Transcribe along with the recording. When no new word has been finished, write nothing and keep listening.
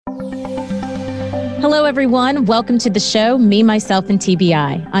Hello, everyone. Welcome to the show, Me, Myself, and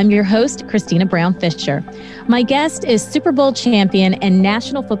TBI. I'm your host, Christina Brown Fisher. My guest is Super Bowl champion and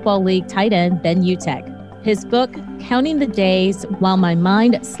National Football League tight end Ben Utecht. His book, Counting the Days While My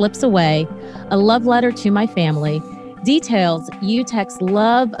Mind Slips Away, A Love Letter to My Family, details Utecht's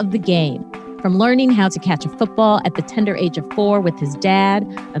love of the game, from learning how to catch a football at the tender age of 4 with his dad,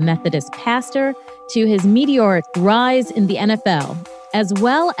 a Methodist pastor, to his meteoric rise in the NFL, as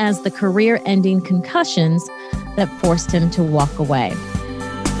well as the career-ending concussions that forced him to walk away.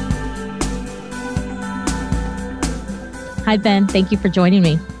 Hi, Ben. Thank you for joining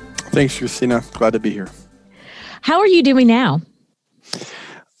me. Thanks, Christina. Glad to be here. How are you doing now?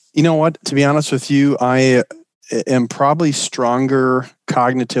 You know what? To be honest with you, I am probably stronger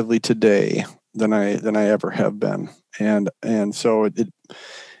cognitively today than I ever have been, and so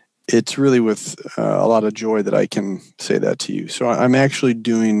it's really with a lot of joy that I can say that to you. So I'm actually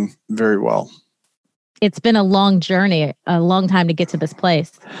doing very well. It's been a long journey, a long time to get to this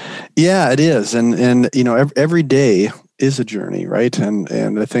place. Yeah, it is, and you know, every day is a journey, right?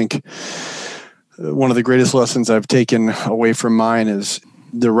 And I think one of the greatest lessons I've taken away from mine is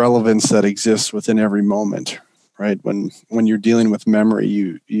the relevance that exists within every moment. Right. When you're dealing with memory,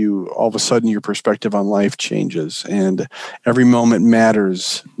 you all of a sudden your perspective on life changes, and every moment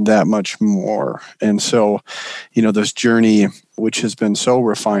matters that much more. And so, you know, this journey, which has been so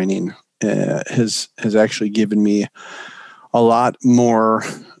refining, has actually given me a lot more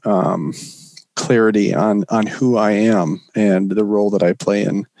clarity on who I am and the role that I play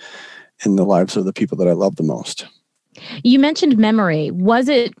in the lives of the people that I love the most. You mentioned memory. Was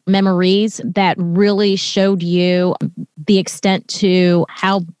it memories that really showed you the extent to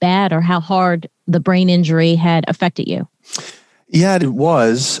how bad or how hard the brain injury had affected you? Yeah, it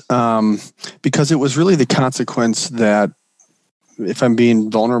was, because it was really the consequence that, if I'm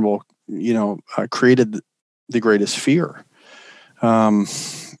being vulnerable, you know, created the greatest fear. And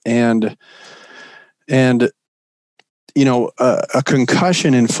you know, a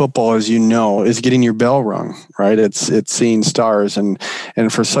concussion in football, as you know, is getting your bell rung, right? It's seeing stars, and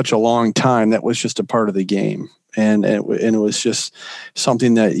for such a long time, that was just a part of the game, and it was just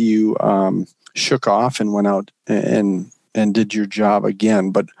something that you shook off and went out and did your job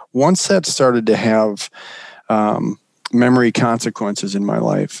again. But once that started to have memory consequences in my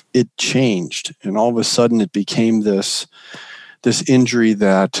life, it changed, and all of a sudden, it became this injury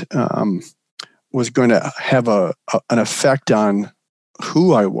that was going to have an effect on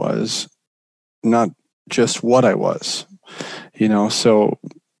who I was, not just what I was. You know, so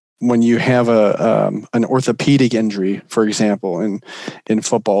when you have an orthopedic injury, for example, in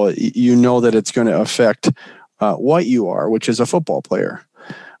football, you know that it's going to affect what you are, which is a football player.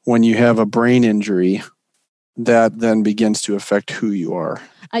 When you have a brain injury, that then begins to affect who you are.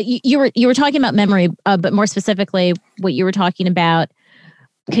 You were talking about memory, but more specifically, what you were talking about,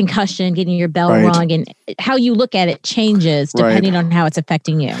 concussion, getting your bell rung, and how you look at it changes depending on how it's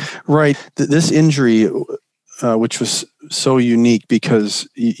affecting you. Right. This injury, which was so unique because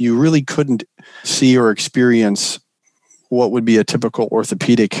you really couldn't see or experience what would be a typical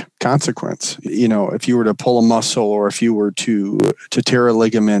orthopedic consequence. You know, if you were to pull a muscle, or if you were to tear a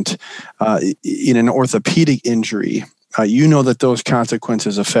ligament in an orthopedic injury, you know that those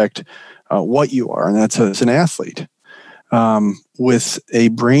consequences affect what you are, and that's as an athlete. With a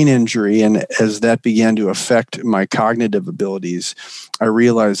brain injury, and as that began to affect my cognitive abilities, I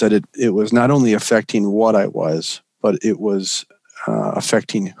realized that it was not only affecting what I was, but it was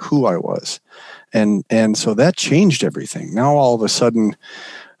affecting who I was. And so that changed everything. Now, all of a sudden,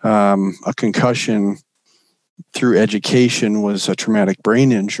 a concussion through education was a traumatic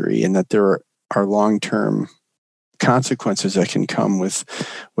brain injury, and that there are long-term consequences that can come with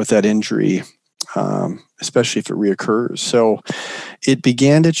that injury, especially if it reoccurs. So it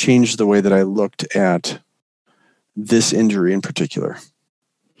began to change the way that I looked at this injury in particular.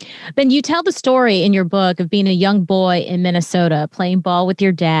 Ben, you tell the story in your book of being a young boy in Minnesota, playing ball with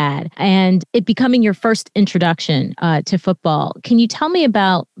your dad, and it becoming your first introduction to football. Can you tell me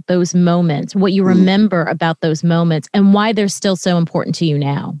about those moments, what you remember about those moments, and why they're still so important to you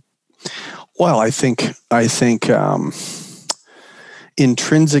now? Well, I think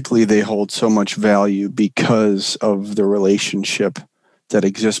intrinsically they hold so much value because of the relationship that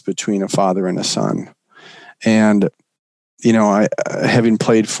exists between a father and a son. And you know, I having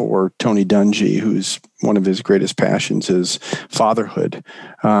played for Tony Dungy, who's one of his greatest passions is fatherhood.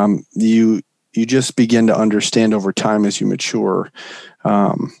 You just begin to understand over time as you mature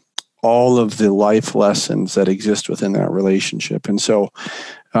all of the life lessons that exist within that relationship. And so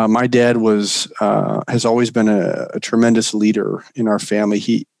my dad has always been a tremendous leader in our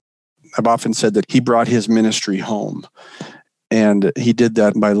family. I've often said that he brought his ministry home. And he did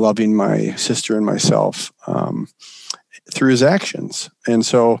that by loving my sister and myself through his actions. And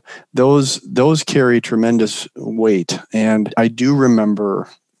so those carry tremendous weight. And I do remember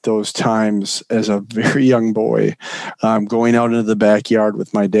those times as a very young boy, going out into the backyard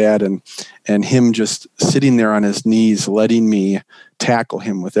with my dad and him just sitting there on his knees, letting me tackle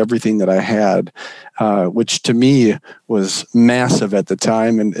him with everything that I had, which to me was massive at the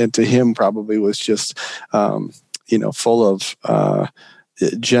time. And to him probably was just, full of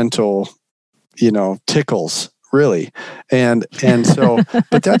gentle, tickles, really. And so,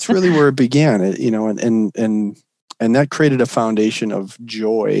 but that's really where it began, and that created a foundation of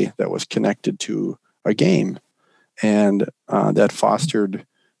joy that was connected to a game. And that fostered,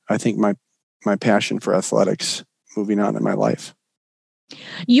 I think, my passion for athletics moving on in my life.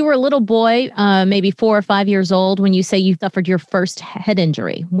 You were a little boy, maybe 4 or 5 years old, when you say you suffered your first head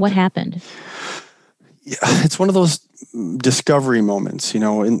injury. What happened? Yeah, it's one of those discovery moments,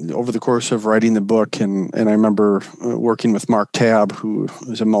 over the course of writing the book. And I remember working with Mark Tabb, who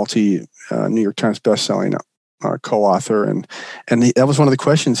is a New York Times bestselling co-author. And that was one of the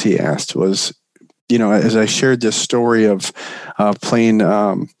questions he asked was, as I shared this story of playing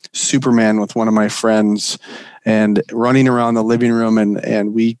Superman with one of my friends and running around the living room,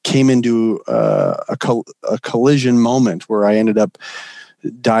 and we came into a collision moment where I ended up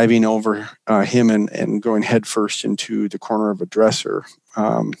diving over him and going headfirst into the corner of a dresser,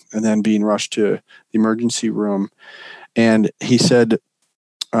 and then being rushed to the emergency room. And he said,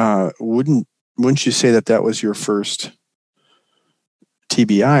 wouldn't you say that was your first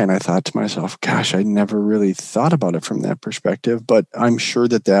TBI? And I thought to myself, gosh, I never really thought about it from that perspective, but I'm sure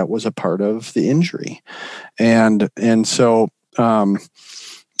that was a part of the injury. And so, the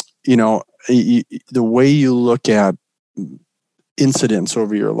way you look at incidents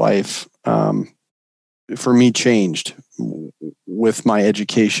over your life, for me, changed with my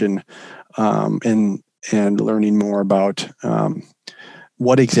education, and learning more about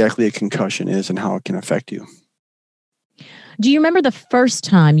what exactly a concussion is and how it can affect you. Do you remember the first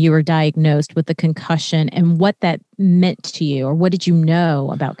time you were diagnosed with a concussion and what that meant to you, or what did you know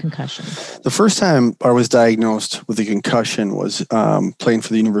about concussions? The first time I was diagnosed with a concussion was playing for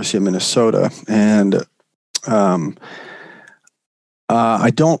the University of Minnesota. And I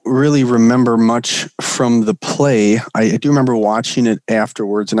don't really remember much from the play. I do remember watching it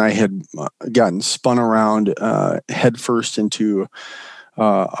afterwards, and I had gotten spun around headfirst into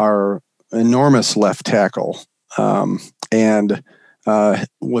our enormous left tackle, and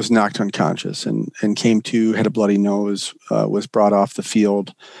was knocked unconscious and came to, had a bloody nose, was brought off the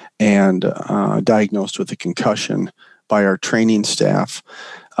field and diagnosed with a concussion by our training staff.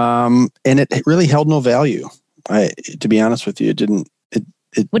 And it really held no value. To be honest with you, it didn't.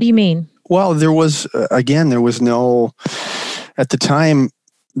 What do you mean? Well, there was no, at the time,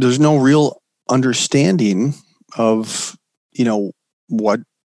 there's no real understanding of, what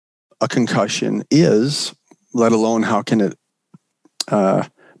a concussion is, let alone how can it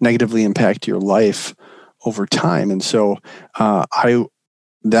negatively impact your life over time. And so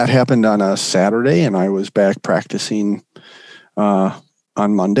that happened on a Saturday, and I was back practicing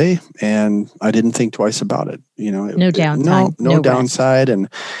on Monday, and I didn't think twice about it. No downtime, no downside, and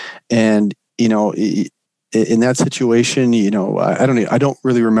in that situation, I don't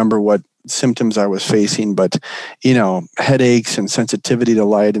really remember what symptoms I was facing, but headaches and sensitivity to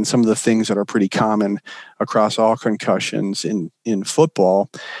light and some of the things that are pretty common across all concussions in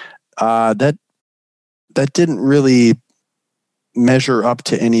football, that didn't really measure up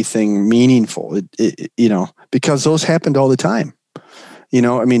to anything meaningful. Because those happened all the time.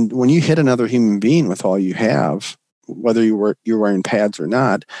 When you hit another human being with all you have, whether you're wearing pads or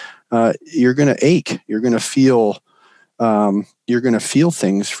not, you're going to ache. You're going to feel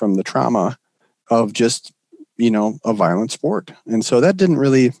things from the trauma of just, a violent sport. And so that didn't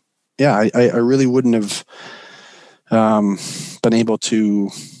really, I really wouldn't have been able to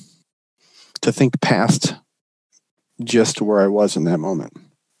think past just where I was in that moment.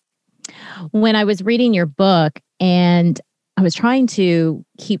 When I was reading your book and I was trying to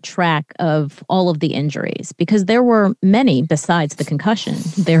keep track of all of the injuries, because there were many besides the concussion.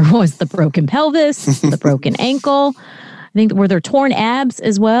 There was the broken pelvis, the broken ankle. I think, were there torn abs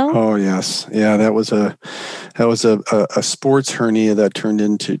as well? Oh yes, yeah. That was a sports hernia that turned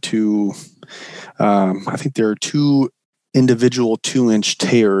into two. I think there are two individual 2-inch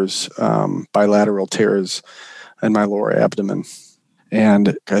tears, bilateral tears, in my lower abdomen,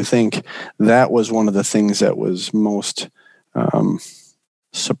 and I think that was one of the things that was most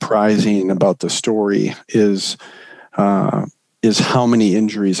surprising about the story is is how many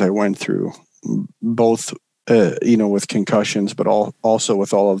injuries I went through, both with concussions, but also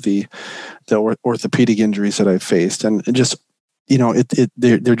with all of the orthopedic injuries that I faced, and just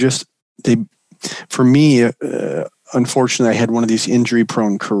for me, unfortunately, I had one of these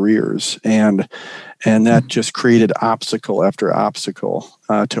injury-prone careers, and that just created obstacle after obstacle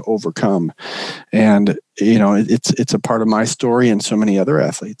to overcome. And it's a part of my story and so many other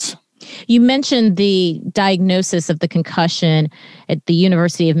athletes. You mentioned the diagnosis of the concussion at the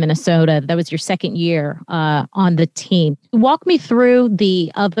University of Minnesota. That was your second year on the team. Walk me through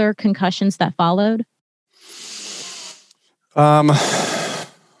the other concussions that followed. I'm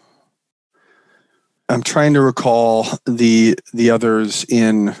trying to recall the others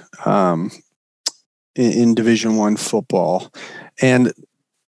in Division I football, and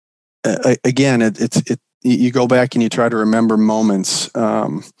again, you go back and you try to remember moments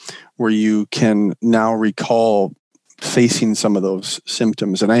where you can now recall facing some of those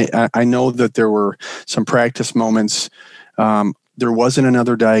symptoms. And I know that there were some practice moments. There wasn't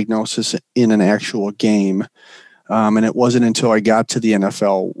another diagnosis in an actual game. And it wasn't until I got to the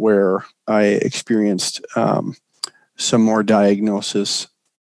NFL where I experienced some more diagnosis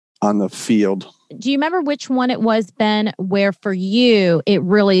on the field. Do you remember which one it was, Ben, where for you it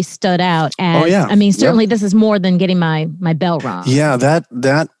really stood out as, oh, yeah. I mean, certainly This is more than getting my bell rung. Yeah,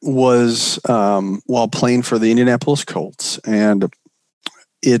 that was while playing for the Indianapolis Colts. And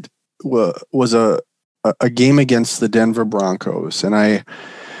it was a game against the Denver Broncos. And I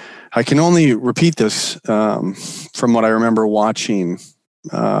can only repeat this from what I remember watching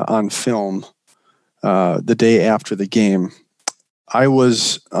on film the day after the game. I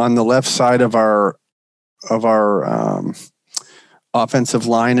was on the left side of our offensive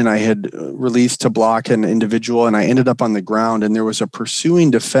line, and I had released to block an individual, and I ended up on the ground, and there was a pursuing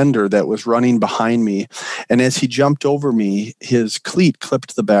defender that was running behind me. And as he jumped over me, his cleat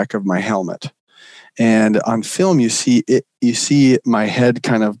clipped the back of my helmet. And on film, you see my head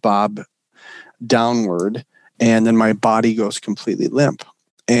kind of bob downward, and then my body goes completely limp.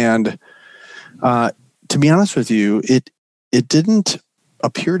 And to be honest with you, it didn't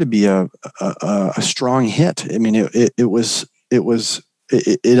appear to be a strong hit. I mean, it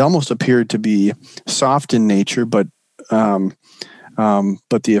almost appeared to be soft in nature, but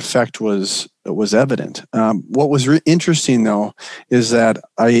the effect was evident. What was interesting, though, is that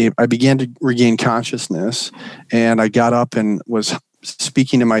I began to regain consciousness, and I got up and was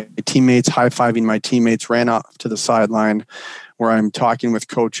speaking to my teammates, high-fiving my teammates, ran off to the sideline where I'm talking with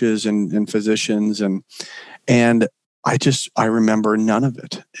coaches and physicians, and I remember none of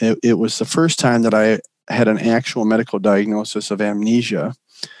it. It was the first time that I had an actual medical diagnosis of amnesia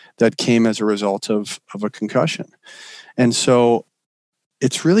that came as a result of a concussion. And so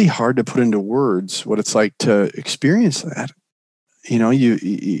it's really hard to put into words what it's like to experience that.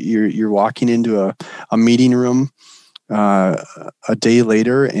 You're walking into a meeting room a day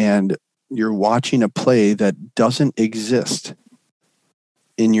later, and you're watching a play that doesn't exist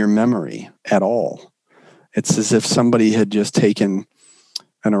in your memory at all. It's as if somebody had just taken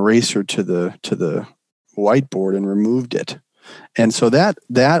an eraser to the whiteboard and removed it. And so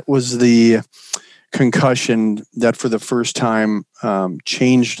that was the concussion that for the first time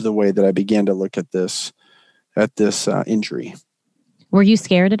changed the way that I began to look at this injury. Were you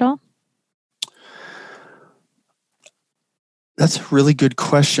scared at all? That's a really good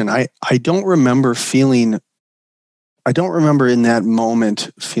question. I don't remember in that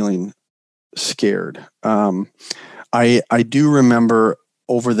moment feeling scared. I do remember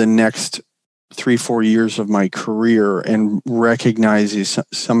over the next 3-4 years of my career and recognizing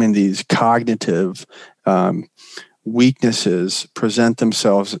some of these cognitive weaknesses present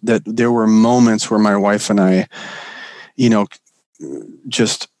themselves, that there were moments where my wife and I,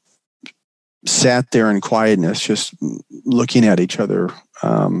 just sat there in quietness, just looking at each other,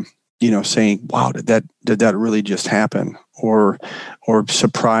 saying, wow, did that really just happen? Or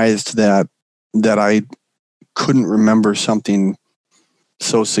surprised that I couldn't remember something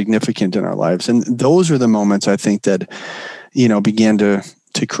so significant in our lives. And those are the moments I think that, began to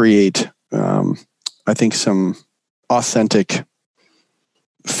create, I think, some authentic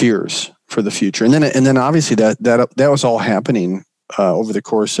fears for the future. And then obviously that was all happening over the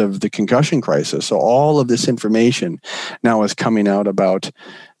course of the concussion crisis. So all of this information now is coming out about,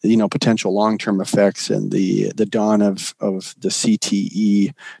 potential long-term effects and the dawn of the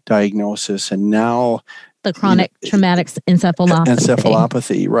CTE diagnosis, and now the chronic traumatic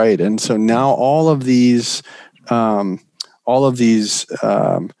encephalopathy. Right. And so now all of these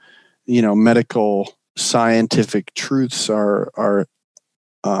medical scientific truths are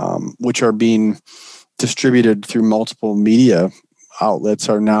which are being distributed through multiple media outlets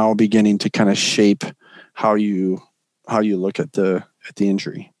are now beginning to kind of shape how you look at the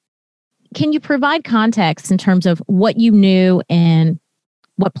injury. Can you provide context in terms of what you knew and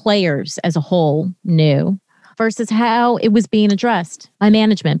what players as a whole knew versus how it was being addressed by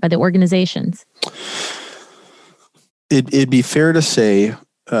management, by the organizations? It'd be fair to say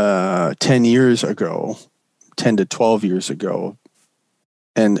 10 years ago, 10 to 12 years ago,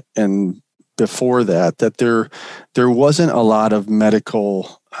 and before that there wasn't a lot of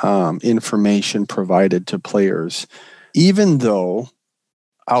medical information provided to players, even though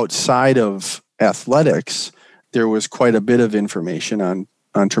outside of athletics, there was quite a bit of information on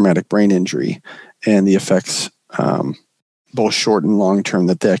traumatic brain injury and the effects, both short and long term,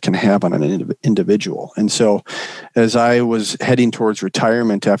 that can have on an individual. And so as I was heading towards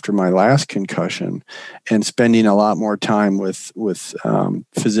retirement after my last concussion and spending a lot more time with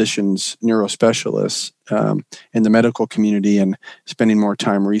physicians, neurospecialists in the medical community, and spending more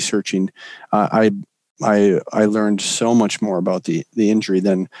time researching, I learned so much more about the injury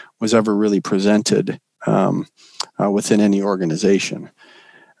than was ever really presented within any organization.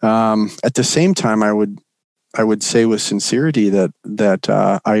 At the same time, I would say with sincerity that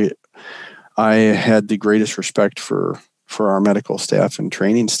I had the greatest respect for our medical staff and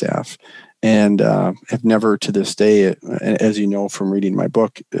training staff, and have never to this day, as you know from reading my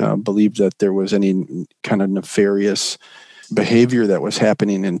book, believed that there was any kind of nefarious behavior that was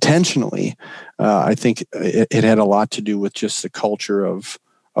happening intentionally. I think it had a lot to do with just the culture of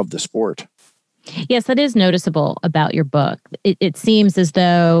the sport. Yes, that is noticeable about your book. It seems as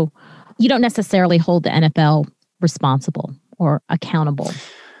though you don't necessarily hold the NFL responsible or accountable.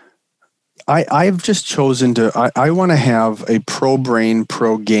 I've just chosen to, I want to have a pro-brain,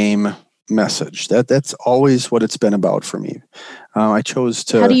 pro-game message. That's always what it's been about for me. I chose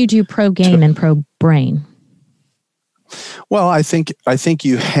to... How do you do pro-game and pro-brain? Well, I think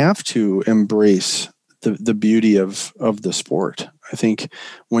you have to embrace the beauty of the sport. I think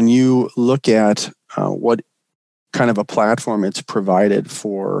when you look at what kind of a platform it's provided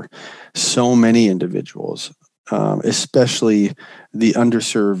for so many individuals, especially the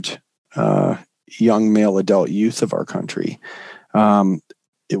underserved young male adult youth of our country,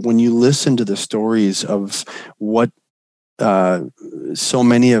 when you listen to the stories of what so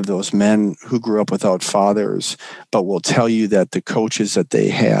many of those men who grew up without fathers, but will tell you that the coaches that they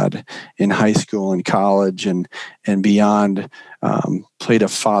had in high school and college and beyond played a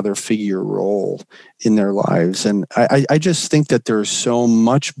father figure role in their lives. And I just think that there's so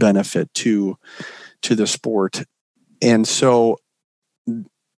much benefit to the sport. And so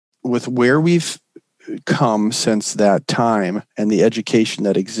with where we've come since that time and the education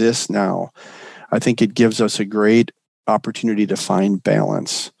that exists now, I think it gives us a great opportunity to find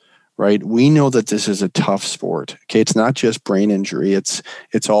balance, right? We know that this is a tough sport. Okay, it's not just brain injury; it's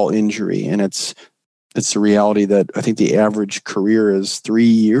all injury, and it's the reality that I think the average career is 3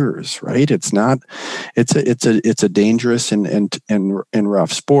 years, right? It's not. It's a dangerous and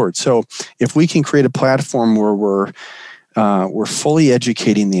rough sport. So if we can create a platform where we're fully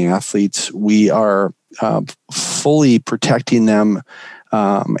educating the athletes, we are fully protecting them,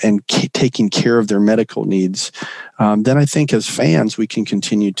 and taking care of their medical needs, then I think as fans, we can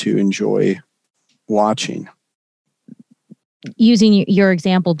continue to enjoy watching. Using your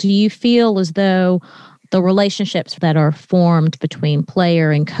example, do you feel as though the relationships that are formed between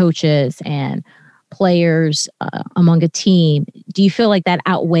player and coaches and players among a team, do you feel like that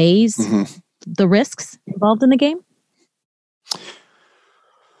outweighs the risks involved in the game?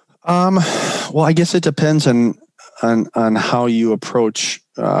 Well, I guess it depends on how you approach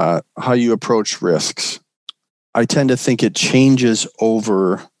risks. I tend to think it changes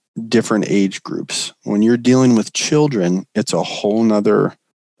over different age groups. When you're dealing with children, it's a whole nother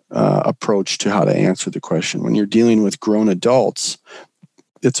approach to how to answer the question. When you're dealing with grown adults,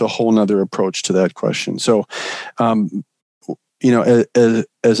 it's a whole nother approach to that question. So, as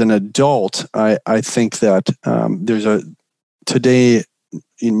an adult, I think that there's today,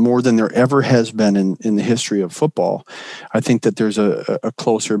 more than there ever has been in the history of football, I think that there's a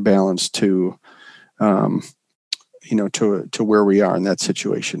closer balance to where we are in that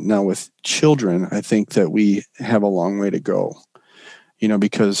situation. Now with children, I think that we have a long way to go,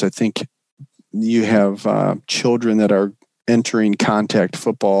 because I think you have children that are entering contact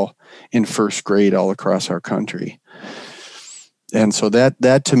football in first grade all across our country. And so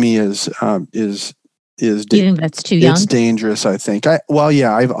that to me is you think that's too young? It's dangerous, I think.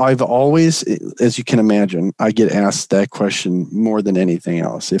 I've always, as you can imagine, I get asked that question more than anything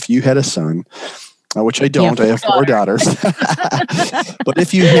else. If you had a son which I don't. I have 4 daughters. But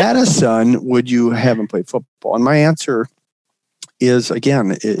if you had a son, would you have him play football? And my answer is,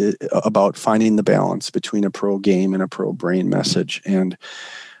 again, about finding the balance between a pro game and a pro brain message. And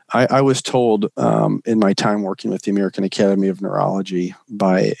I was told in my time working with the American Academy of Neurology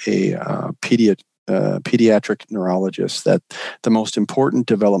by a pediatric neurologist that the most important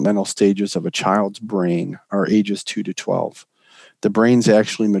developmental stages of a child's brain are ages 2 to 12. The brain's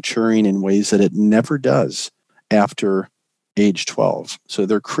actually maturing in ways that it never does after age 12. So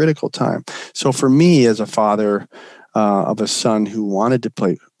they're critical time. So for me, as a father of a son who would want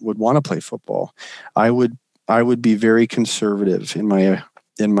to play football, I would be very conservative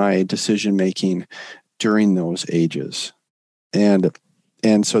in my decision making during those ages. And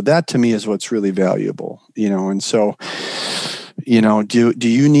so that to me is what's really valuable, and so, do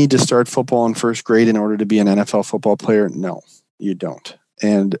you need to start football in first grade in order to be an NFL football player? No, you don't.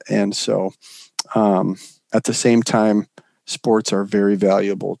 And so at the same time, sports are very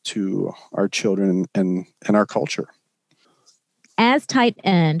valuable to our children and our culture. As tight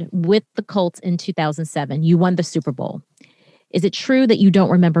end with the Colts in 2007, you won the Super Bowl. Is it true that you don't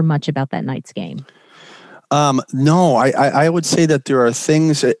remember much about that night's game? No, I would say that there are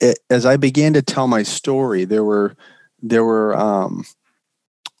things, as I began to tell my story, there were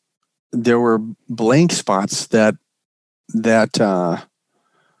blank spots that I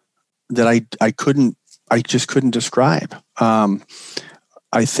just couldn't describe.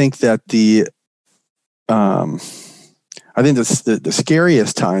 I think that the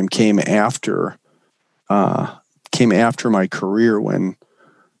scariest time came after my career when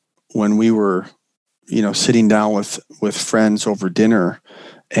we were, sitting down with friends over dinner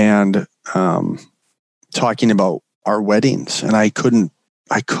and talking about our weddings, and I couldn't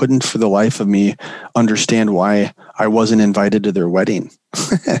for the life of me understand why I wasn't invited to their wedding.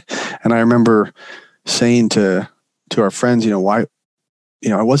 And I remember saying to our friends, why,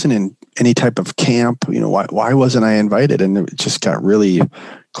 I wasn't in any type of camp, why wasn't I invited? And it just got really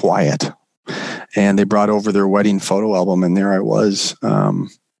quiet. And they brought over their wedding photo album, and there I was,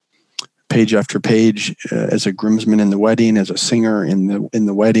 page after page, as a groomsman in the wedding, as a singer in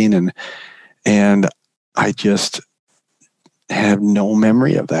the wedding, and I just have no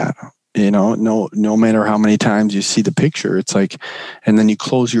memory of that. No matter how many times you see the picture, it's like, and then you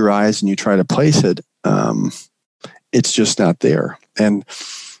close your eyes and you try to place it, it's just not there. And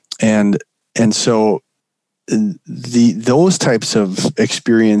so those types of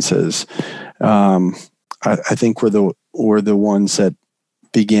experiences, I think were the ones that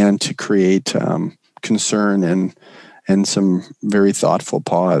began to create concern and some very thoughtful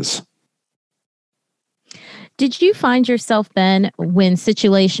pause. Did you find yourself, Ben, when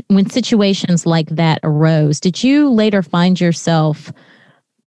situations like that arose, did you later find yourself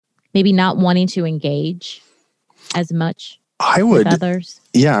maybe not wanting to engage as much with others?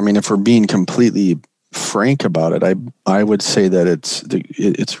 Yeah, I mean, if we're being completely frank about it, I would say that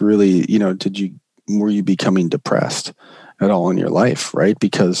it's really, were you becoming depressed at all in your life, right?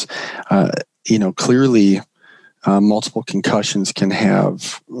 Because clearly multiple concussions can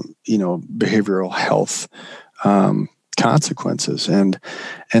have behavioral health consequences, and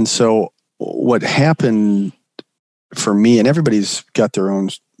so what happened for me, and everybody's got their own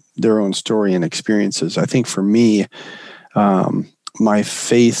story and experiences. I think for me, my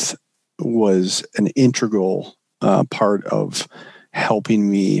faith was an integral part of helping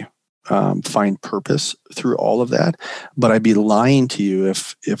me find purpose through all of that. But I'd be lying to you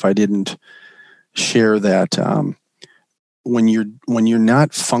if I didn't share that when you're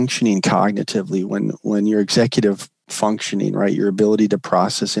not functioning cognitively, when your executive functioning, right, your ability to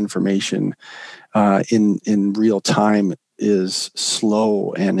process information in real time is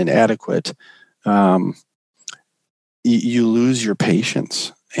slow and inadequate, you lose your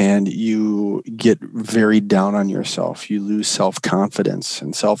patience and you get very down on yourself. You lose self-confidence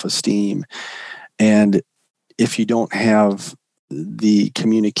and self-esteem. And if you don't have the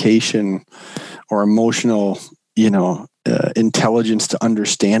communication or emotional, intelligence to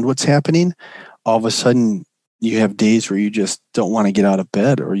understand what's happening, all of a sudden you have days where you just don't want to get out of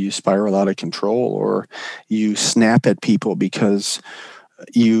bed, or you spiral out of control, or you snap at people because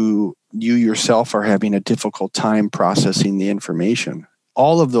you yourself are having a difficult time processing the information.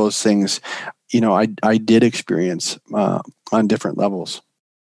 All of those things, I did experience on different levels.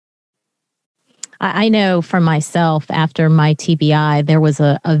 I know for myself, after my TBI, there was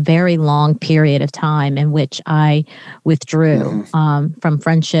a very long period of time in which I withdrew from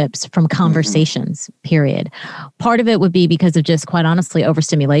friendships, from conversations, period. Part of it would be because of just, quite honestly,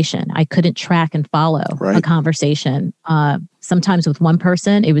 overstimulation. I couldn't track and follow a conversation Sometimes with one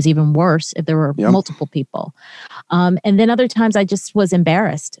person, it was even worse if there were multiple people. And then other times I just was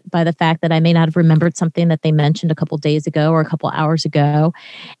embarrassed by the fact that I may not have remembered something that they mentioned a couple days ago or a couple hours ago.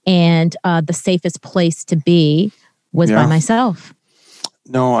 And the safest place to be was by myself.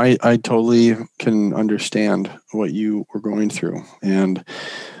 No, I totally can understand what you were going through. And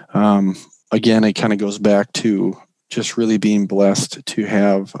again, it kind of goes back to just really being blessed to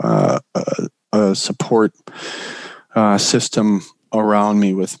have a support system around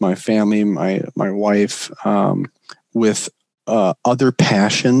me, with my family, my wife, with other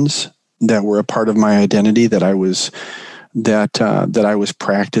passions that were a part of my identity that I was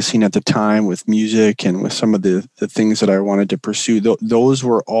practicing at the time, with music and with some of the things that I wanted to pursue. Those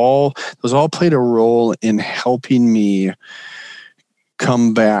all played a role in helping me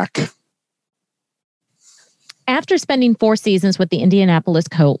come back. After spending 4 seasons with the Indianapolis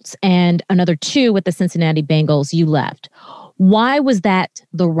Colts and another 2 with the Cincinnati Bengals, you left. Why was that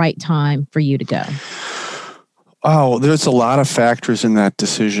the right time for you to go? Oh, there's a lot of factors in that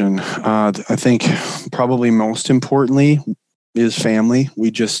decision. I think probably most importantly is family.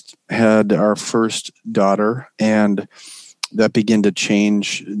 We just had our first daughter, and that began to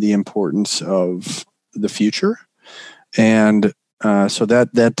change the importance of the future. And so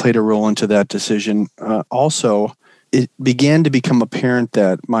that played a role into that decision. Also, it began to become apparent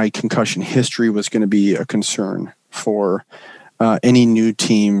that my concussion history was going to be a concern for any new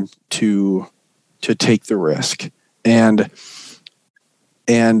team to take the risk. And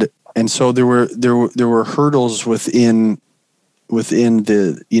so there were hurdles within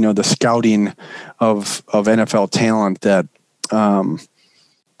the the scouting of NFL talent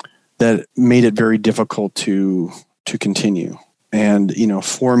that made it very difficult to continue. And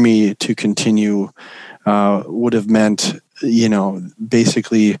for me to continue would have meant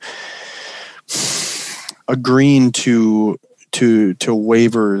basically agreeing to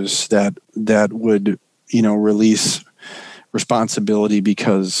waivers that would release responsibility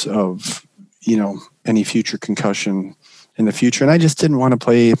because of any future concussion in the future. And I just didn't want to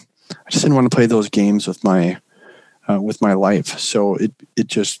play those games with my life. So it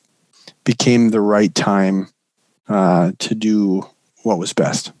just became the right time to do what was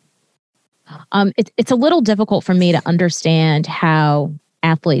best. It's a little difficult for me to understand how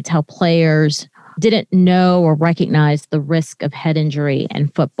players didn't know or recognize the risk of head injury in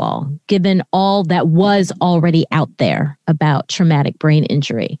football, given all that was already out there about traumatic brain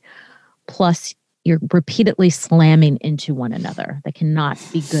injury. Plus, you're repeatedly slamming into one another. That cannot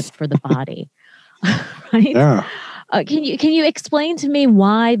be good for the body. Right? Yeah. Can you explain to me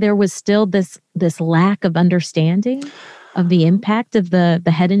why there was still this lack of understanding of the impact of the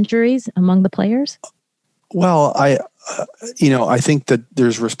head injuries among the players? Well, I think that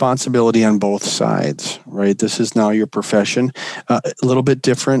there's responsibility on both sides, right? This is now your profession. A little bit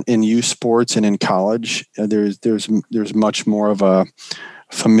different in youth sports and in college. There's much more of a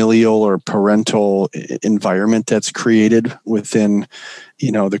familial or parental environment that's created within,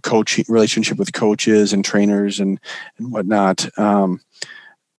 the coaching relationship with coaches and trainers and whatnot.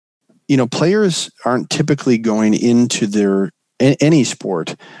 Players aren't typically going into any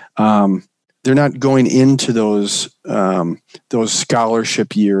sport. They're not going into those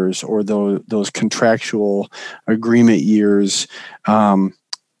scholarship years or those contractual agreement years,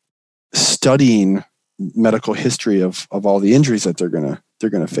 studying medical history of all the injuries that they're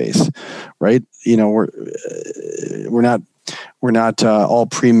gonna face, right? We're not all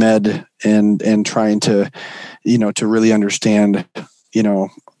pre-med and trying to to really understand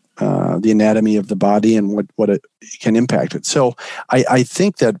the anatomy of the body and what it can impact it. So I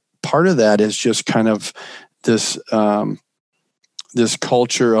think that part of that is just kind of this this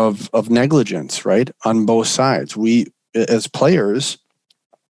culture of negligence, right, on both sides. We as players,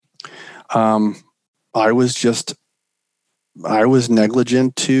 I was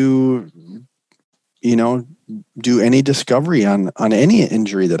negligent to do any discovery on any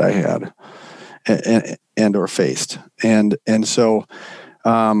injury that I had and or faced, and so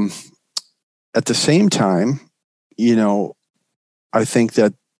at the same time, I think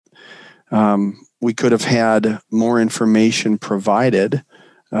that we could have had more information provided,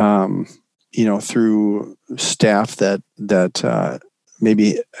 through staff that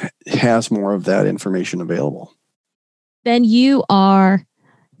maybe has more of that information available. Ben, you are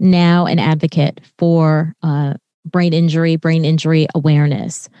now an advocate for brain injury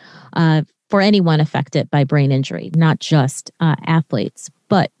awareness for anyone affected by brain injury, not just athletes,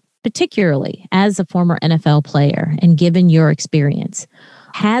 but particularly as a former NFL player and given your experience,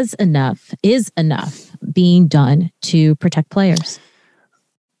 is enough being done to protect players?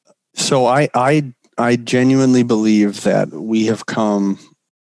 So I I genuinely believe that we have come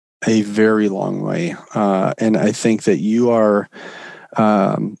a very long way. And I think that you are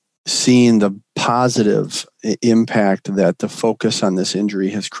seeing the positive impact that the focus on this injury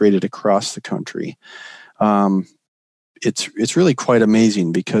has created across the country. It's really quite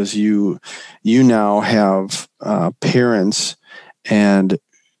amazing because you now have parents and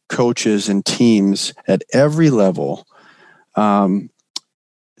coaches and teams at every level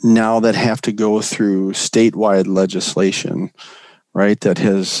now that have to go through statewide legislation, right? That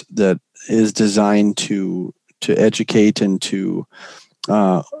is designed to educate and to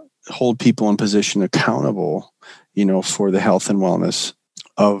hold people in position accountable, for the health and wellness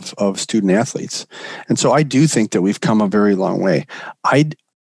of student athletes. And so I do think that we've come a very long way.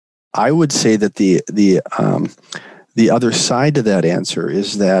 I would say that the other side to that answer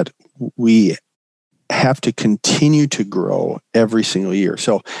is that we have to continue to grow every single year.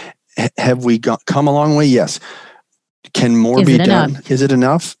 So have we come a long way? Yes. Can more be done? Enough? Is it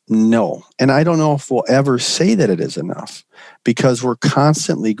enough? No. And I don't know if we'll ever say that it is enough, because we're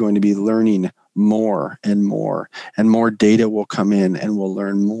constantly going to be learning more and more, and more data will come in and we'll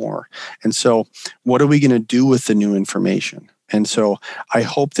learn more. And so what are we going to do with the new information? And so I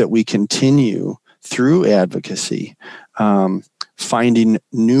hope that we continue through advocacy, finding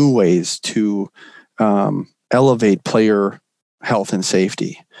new ways to elevate player health and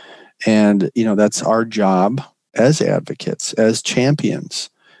safety. And, that's our job as advocates, as champions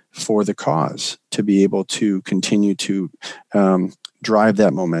for the cause, to be able to continue to drive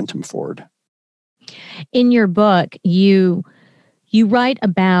that momentum forward. In your book, you write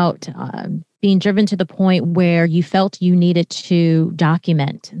about being driven to the point where you felt you needed to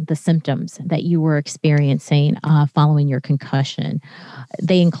document the symptoms that you were experiencing following your concussion.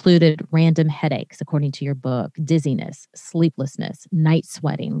 They included random headaches, according to your book, dizziness, sleeplessness, night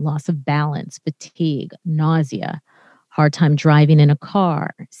sweating, loss of balance, fatigue, nausea, hard time driving in a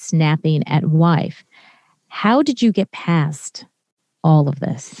car, snapping at wife. How did you get past all of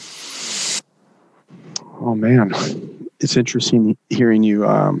this? Oh, man. It's interesting hearing you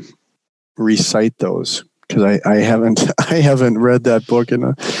recite those, because I haven't read that book in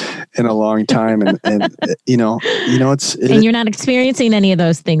a long time, and it's and you're not experiencing any of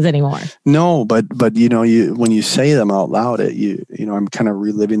those things anymore. No, but you when you say them out loud, I'm kind of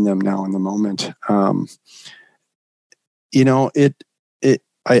reliving them now in the moment. I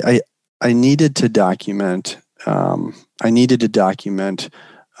needed to document.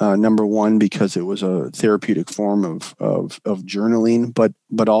 Number one, because it was a therapeutic form of journaling, but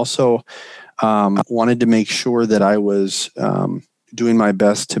also wanted to make sure that I was doing my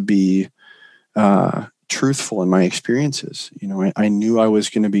best to be truthful in my experiences. I knew I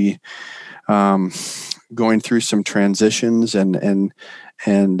was going to be going through some transitions and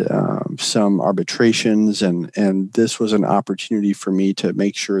some arbitrations, and this was an opportunity for me to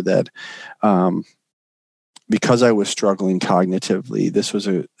make sure that because I was struggling cognitively, this was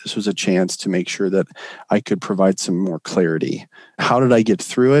a chance to make sure that I could provide some more clarity. How did I get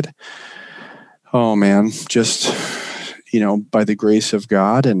through it? Oh man, just by the grace of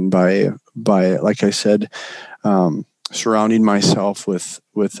God, and by like I said, surrounding myself with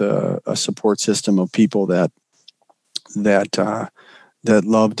a support system of people that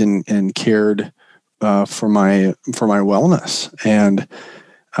loved and cared for my wellness. And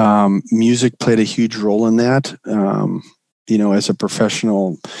music played a huge role in that. As a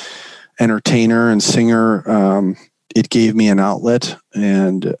professional entertainer and singer, it gave me an outlet,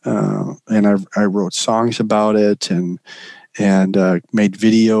 and I wrote songs about it, and made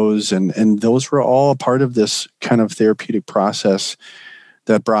videos, and those were all a part of this kind of therapeutic process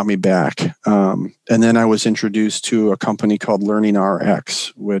that brought me back. And then I was introduced to a company called Learning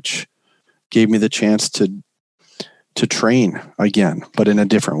RX, which gave me the chance to train again, but in a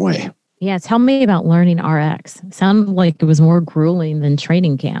different way. Yeah, tell me about Learning RX. It sounded like it was more grueling than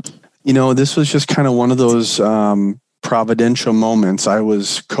training camp. This was just kind of one of those providential moments. I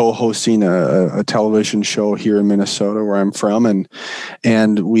was co-hosting a television show here in Minnesota, where I'm from,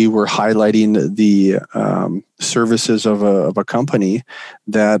 and we were highlighting the services of a company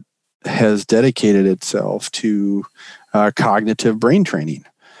that has dedicated itself to cognitive brain training.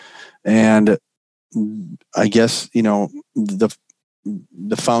 And I guess, the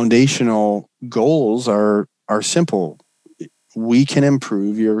foundational goals are simple. We can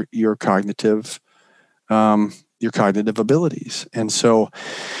improve your cognitive abilities. And so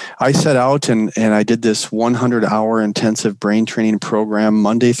I set out and I did this 100-hour intensive brain training program,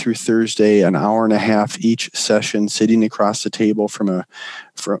 Monday through Thursday, an hour and a half each session, sitting across the table from a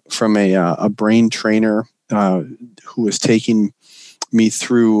brain trainer who was taking me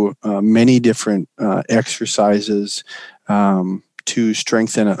through many different exercises to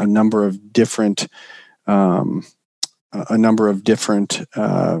strengthen a number of different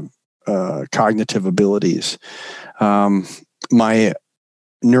cognitive abilities. My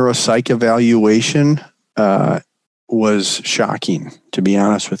neuropsych evaluation was shocking, to be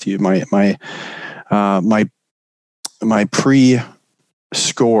honest with you. My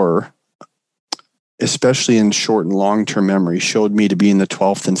pre-score, especially in short and long-term memory, showed me to be in the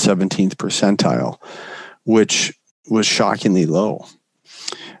 12th and 17th percentile, which was shockingly low.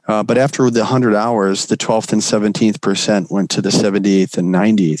 But after the 100 hours, the 12th and 17th percent went to the 78th and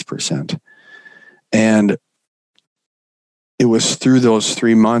 98th percent. And it was through those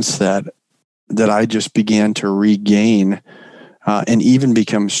 3 months that I just began to regain and even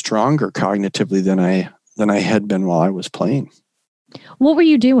become stronger cognitively than I had been while I was playing. What were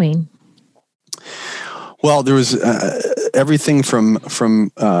you doing? Well, there was everything from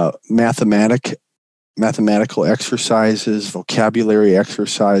mathematical exercises, vocabulary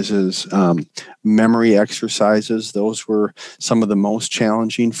exercises, memory exercises. Those were some of the most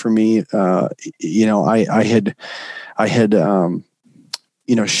challenging for me. I had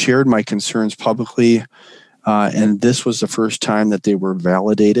shared my concerns publicly, and this was the first time that they were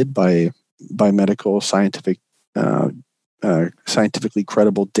validated by medical scientifically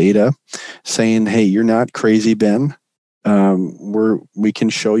credible data, saying, "Hey, you're not crazy, Ben. We can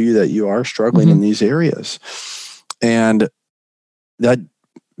show you that you are struggling in these areas." And that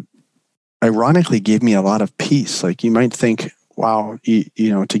ironically gave me a lot of peace. Like, you might think, wow,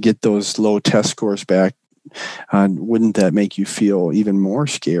 to get those low test scores back, wouldn't that make you feel even more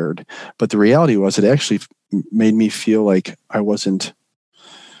scared? But the reality was, it actually made me feel like I wasn't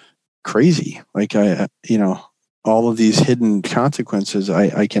crazy. Like, all of these hidden consequences,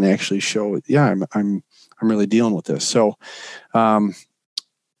 I can actually show, yeah, I'm really dealing with this. So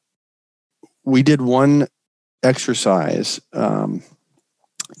we did one exercise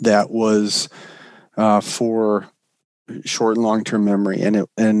that was for short and long-term memory,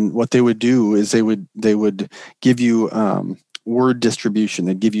 and what they would do is they would give you word distribution.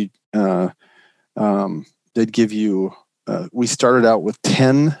 They'd give you we started out with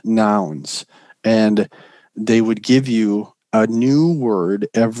 10 nouns, and they would give you a new word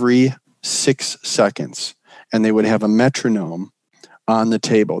every 6 seconds, and they would have a metronome on the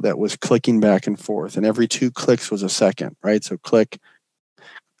table that was clicking back and forth, and every 2 clicks was a second, right? So click,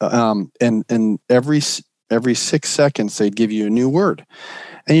 and every 6 seconds they'd give you a new word,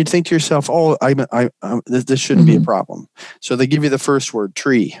 and you'd think to yourself, "Oh, this shouldn't be a problem." So they give you the first word,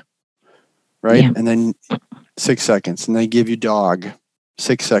 tree, right? Yeah. And then 6 seconds, and they give you dog,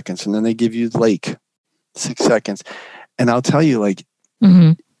 6 seconds, and then they give you lake, 6 seconds, and I'll tell you, like.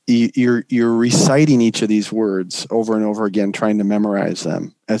 You're reciting each of these words over and over again, trying to memorize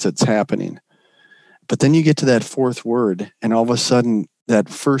them as it's happening. But then you get to that 4th word, and all of a sudden that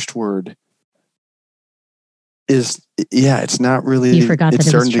first word it's not really. You forgot that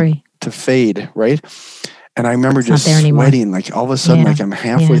it was tree. To fade, right? And I remember just sweating, like all of a sudden, like I'm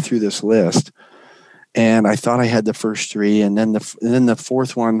halfway through this list, and I thought I had the first 3, and then the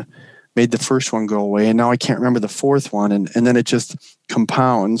 4th one made the first one go away, and now I can't remember the 4th one, and then it just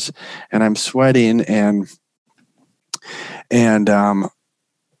compounds, and I'm sweating, and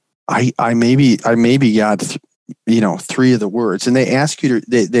I maybe got 3 of the words, and they ask you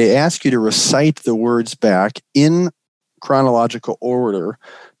to recite the words back in chronological order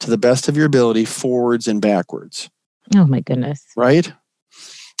to the best of your ability, forwards and backwards. Oh my goodness! Right,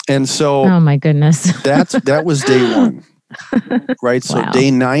 and so oh my goodness, that was day 1. Right. So wow.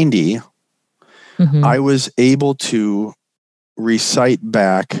 Day 90, I was able to recite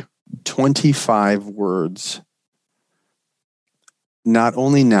back 25 words, not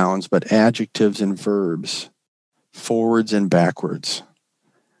only nouns, but adjectives and verbs, forwards and backwards.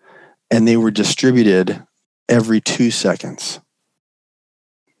 And they were distributed every 2 seconds.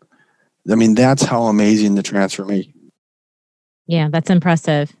 I mean, that's how amazing the transformation. Yeah, that's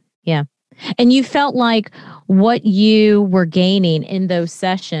impressive. Yeah. And you felt like what you were gaining in those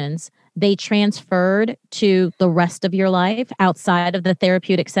sessions, they transferred to the rest of your life outside of the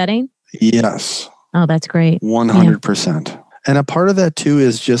therapeutic setting? Yes. Oh, that's great. 100%. Yeah. And a part of that too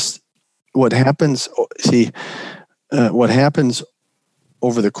is just what happens. See, what happens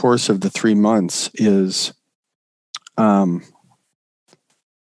over the course of the 3 months is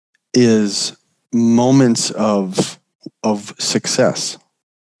moments of success.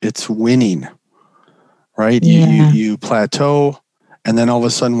 It's winning, right? Yeah. You plateau, and then all of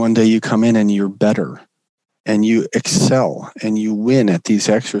a sudden one day you come in and you're better, and you excel, and you win at these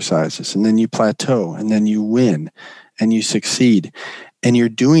exercises, and then you plateau, and then you win, and you succeed. And you're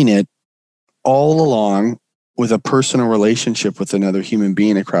doing it all along with a personal relationship with another human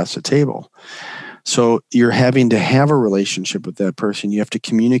being across the table. So you're having to have a relationship with that person. You have to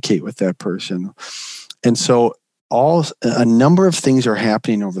communicate with that person. And so a number of things are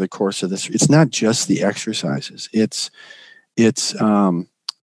happening over the course of this. It's not just the exercises. It's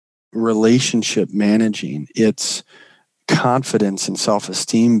relationship managing. It's confidence and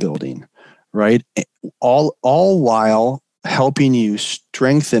self-esteem building, right? All while helping you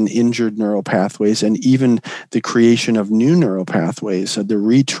strengthen injured neural pathways and even the creation of new neural pathways, so the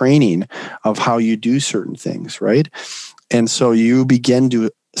retraining of how you do certain things, right? And so you begin to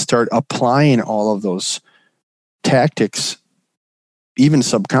start applying all of those tactics, even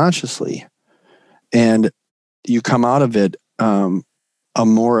subconsciously, and you come out of it a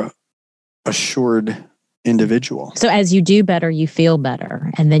more assured individual. So as you do better, you feel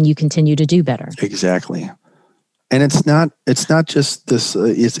better, and then you continue to do better. Exactly. And it's not just this,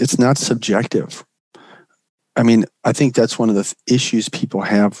 it's not subjective. I mean, I think that's one of the issues people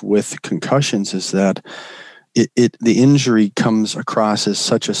have with concussions is that the injury comes across as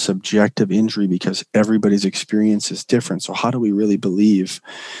such a subjective injury because everybody's experience is different. So how do we really believe,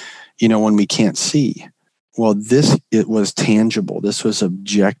 when we can't see? Well, it was tangible. This was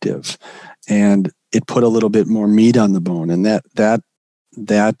objective, and it put a little bit more meat on the bone, and that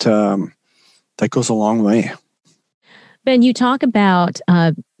goes a long way. Ben, you talk about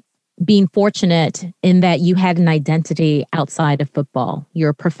being fortunate in that you had an identity outside of football,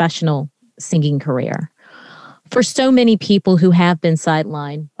 your professional singing career. For so many people who have been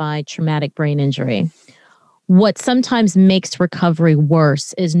sidelined by traumatic brain injury, what sometimes makes recovery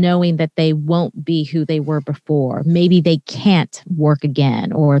worse is knowing that they won't be who they were before. Maybe they can't work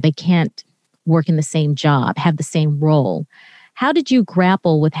again, or they can't work in the same job, have the same role. How did you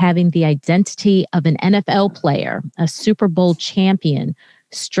grapple with having the identity of an NFL player, a Super Bowl champion,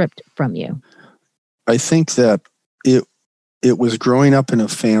 stripped from you? I think that it was growing up in a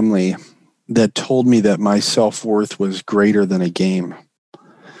family that told me that my self-worth was greater than a game.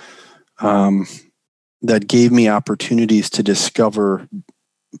 That gave me opportunities to discover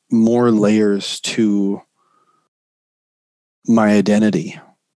more layers to my identity.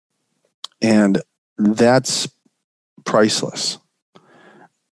 And that's priceless.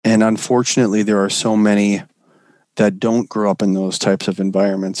 And unfortunately, there are so many that don't grow up in those types of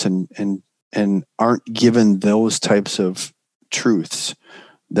environments and aren't given those types of truths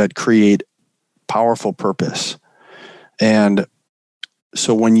that create powerful purpose. And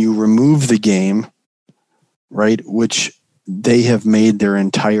so when you remove the game, right, which they have made their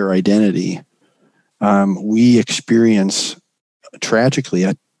entire identity, we experience tragically,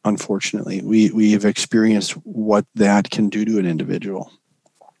 unfortunately, we have experienced what that can do to an individual.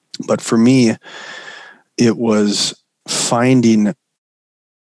 But for me, it was finding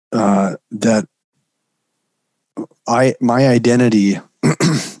that my identity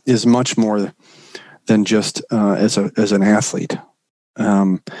is much more than just as an athlete,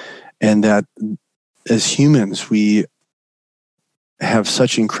 and that as humans we have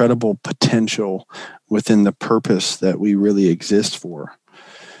such incredible potential within the purpose that we really exist for,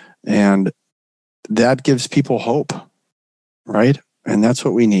 and that gives people hope, right? And that's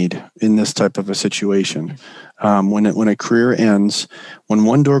what we need in this type of a situation. When a career ends, when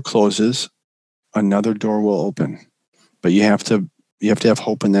one door closes, another door will open. But you have to have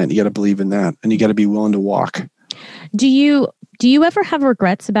hope in that. You got to believe in that, and you got to be willing to walk. Do you ever have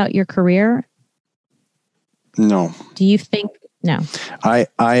regrets about your career? No. Do you think no?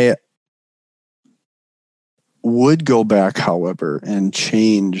 I would go back, however, and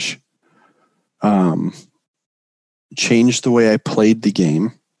change the way I played the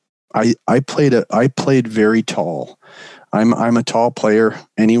game. I played very tall. I'm a tall player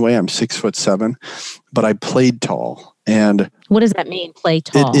anyway. I'm 6'7", but I played tall. And what does that mean, play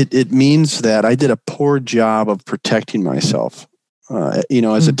tall? It means that I did a poor job of protecting myself.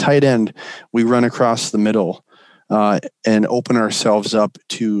 As a tight end, we run across the middle and open ourselves up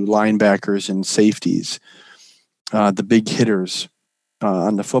to linebackers and safeties, the big hitters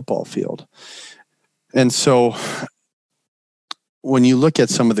on the football field. And so when you look at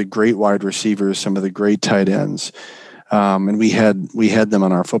some of the great wide receivers, some of the great tight ends, and we had them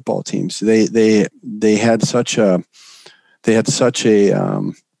on our football teams, they had such a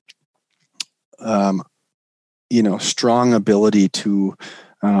strong ability to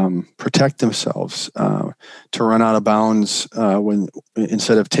protect themselves, to run out of bounds when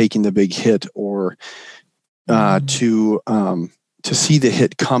instead of taking the big hit, or to see the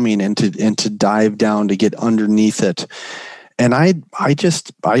hit coming and to dive down to get underneath it. And I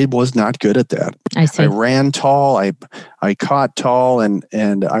was not good at that. I see. I ran tall, I caught tall,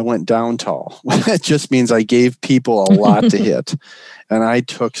 and I went down tall. It just means I gave people a lot to hit, and I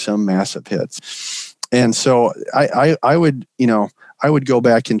took some massive hits. And so I would, I would go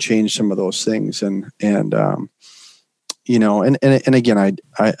back and change some of those things, and again,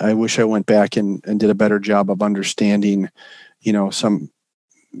 I wish I went back and did a better job of understanding, some,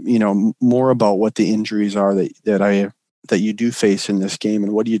 more about what the injuries are that you do face in this game,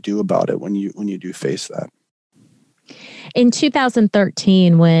 and what do you do about it when you do face that. In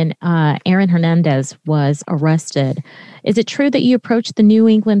 2013, when Aaron Hernandez was arrested, is it true that you approached the New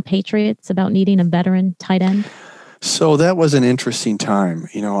England Patriots about needing a veteran tight end? So that was an interesting time.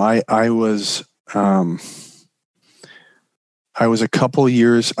 I was a couple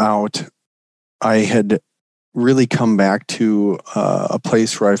years out. I had really come back to a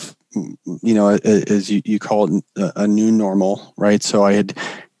place where I've, as you call it, a new normal, right? So I had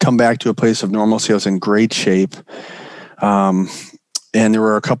come back to a place of normalcy. I was in great shape. And there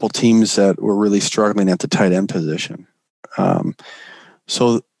were a couple teams that were really struggling at the tight end position.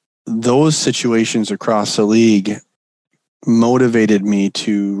 So those situations across the league motivated me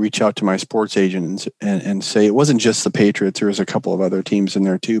to reach out to my sports agent and say, it wasn't just the Patriots, there was a couple of other teams in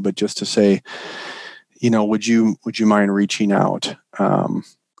there too, but just to say, would you mind reaching out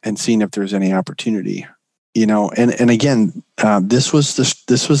and seeing if there's any opportunity, and again, this was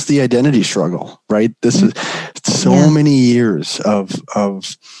the identity struggle, right? This is so many years of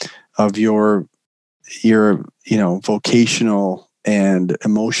your vocational and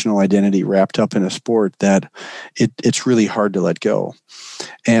emotional identity wrapped up in a sport that it's really hard to let go.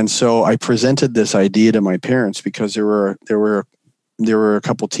 And so I presented this idea to my parents because there were a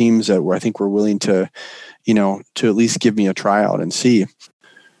couple teams that I think were willing to at least give me a tryout and see.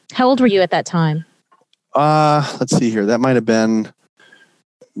 How old were you at that time? Let's see here. That might have been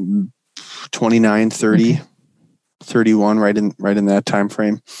 29, 30, okay. 31, right in that time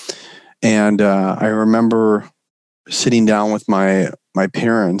frame. And I remember sitting down with my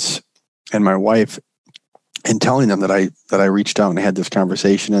parents and my wife and telling them that I reached out and had this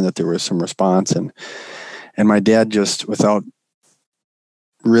conversation and that there was some response, and my dad, just without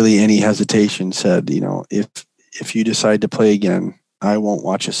really any hesitation, said, if you decide to play again, I won't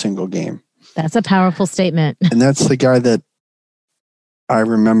watch a single game. That's a powerful statement. And that's the guy that I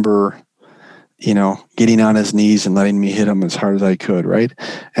remember, getting on his knees and letting me hit him as hard as I could, right?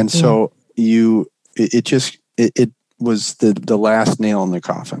 And so it was the last nail in the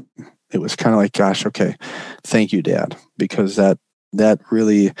coffin. It was kind of like, gosh, okay, thank you, Dad, because that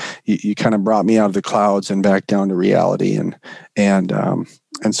really, you kind of brought me out of the clouds and back down to reality. And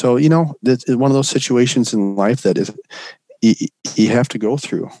so, it's one of those situations in life that is, you have to go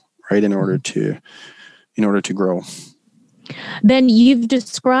through, right, in order to grow. Ben, you've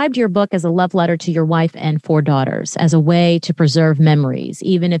described your book as a love letter to your wife and 4 daughters, as a way to preserve memories,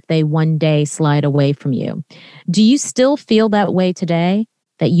 even if they one day slide away from you. Do you still feel that way today,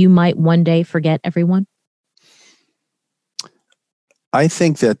 that you might one day forget everyone? I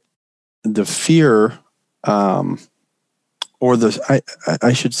think that the fear, I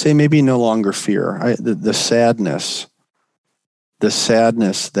should say maybe no longer fear, the sadness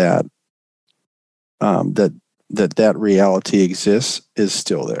that that reality exists is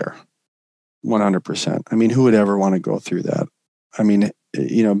still there, 100%. I mean, who would ever want to go through that? I mean,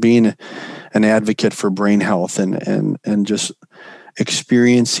 being an advocate for brain health and just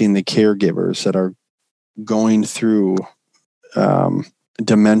experiencing the caregivers that are going through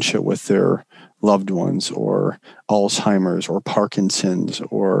dementia with their loved ones, or Alzheimer's, or Parkinson's,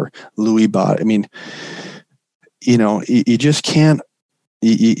 or Lewy body. I mean, you just can't.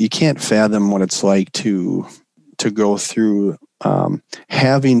 You can't fathom what it's like to go through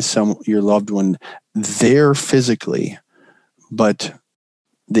having your loved one there physically, but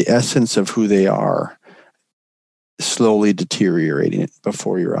the essence of who they are slowly deteriorating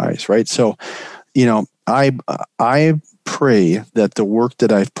before your eyes, right? So, I pray that the work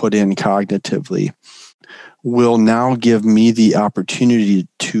that I've put in cognitively will now give me the opportunity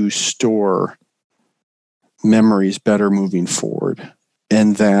to store memories better moving forward,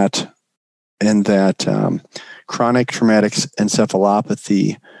 and that chronic traumatic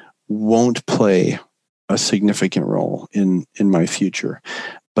encephalopathy won't play a significant role in my future.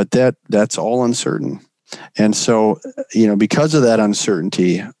 But that's all uncertain. And so, because of that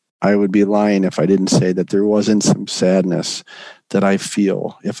uncertainty, I would be lying if I didn't say that there wasn't some sadness that I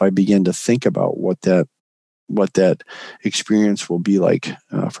feel if I begin to think about what that experience will be like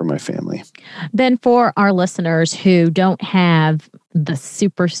for my family. Ben, for our listeners who don't have the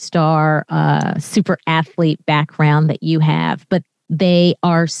superstar, super athlete background that you have, but they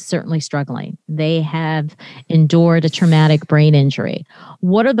are certainly struggling. They have endured a traumatic brain injury.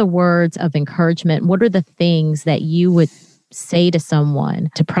 What are the words of encouragement? What are the things that you would say to someone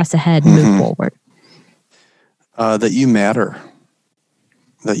to press ahead and move forward? That you matter.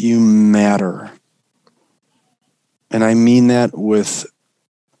 That you matter. And I mean that with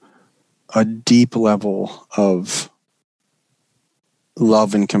a deep level of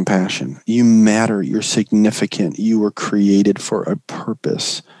love and compassion. You matter. You're significant. You were created for a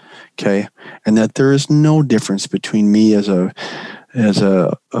purpose. Okay. And that there is no difference between me as a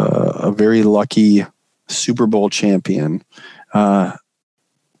very lucky Super Bowl champion, and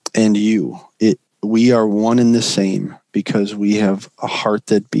you. We are one and the same because we have a heart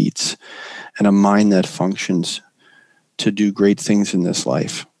that beats and a mind that functions to do great things in this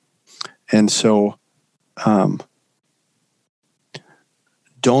life. And so,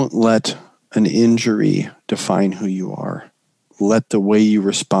 don't let an injury define who you are. Let the way you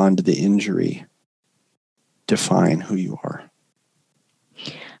respond to the injury define who you are.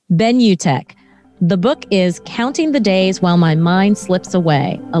 Ben Utecht. The book is Counting the Days While My Mind Slips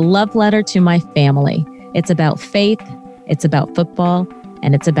Away, a love letter to my family. It's about faith, it's about football,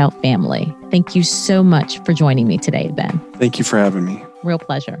 and it's about family. Thank you so much for joining me today, Ben. Thank you for having me. Real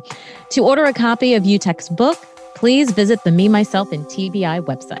pleasure. To order a copy of Utecht's book, please visit the Me, Myself, and TBI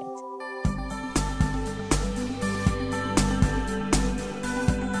website.